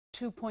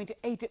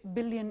2.8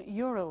 billion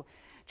euro.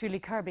 Julie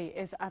Kirby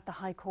is at the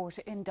High Court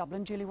in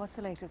Dublin. Julie, what's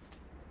the latest?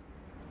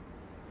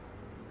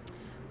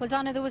 Well,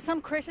 Donna, there was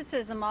some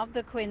criticism of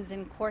the Quinns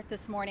in court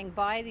this morning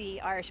by the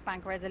Irish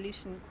Bank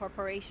Resolution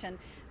Corporation,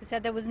 who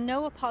said there was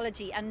no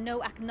apology and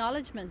no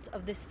acknowledgement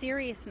of the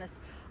seriousness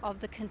of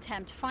the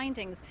contempt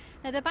findings.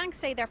 Now, the banks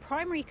say their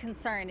primary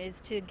concern is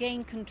to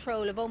gain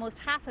control of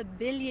almost €500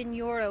 million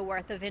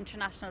worth of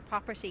international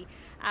property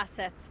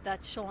assets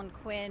that Sean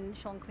Quinn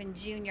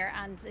Jr.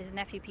 and his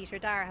nephew Peter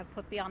Dara have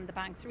put beyond the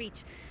bank's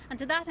reach. And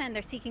to that end,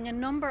 they're seeking a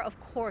number of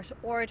court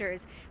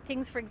orders.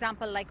 Things, for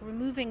example, like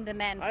removing the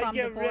men from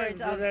the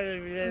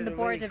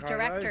board of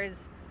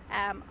directors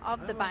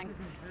of the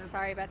banks.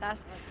 Sorry about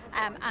that.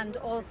 And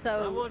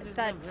also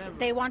that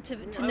they want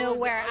to know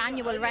where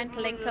annual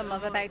rental income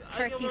of about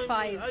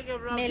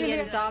 $35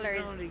 million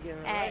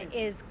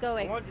is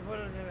going.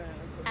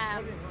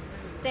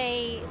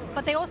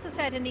 But they also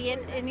said in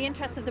the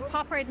interest of the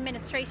proper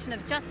administration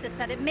of justice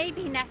that it may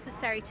be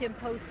necessary to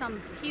impose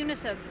some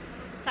punitive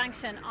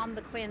sanction on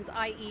the Quinns,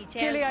 i.e.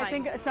 jail Julie, time.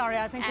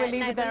 I think we'll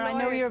leave it there. I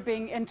know you're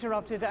being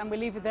interrupted and we'll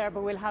leave it there,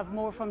 but we'll have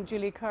more from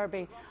Julie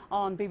Kirby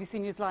on BBC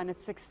Newsline at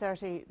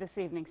 6:30 this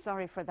evening.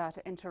 Sorry for that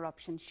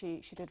interruption. She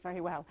did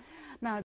very well. Now.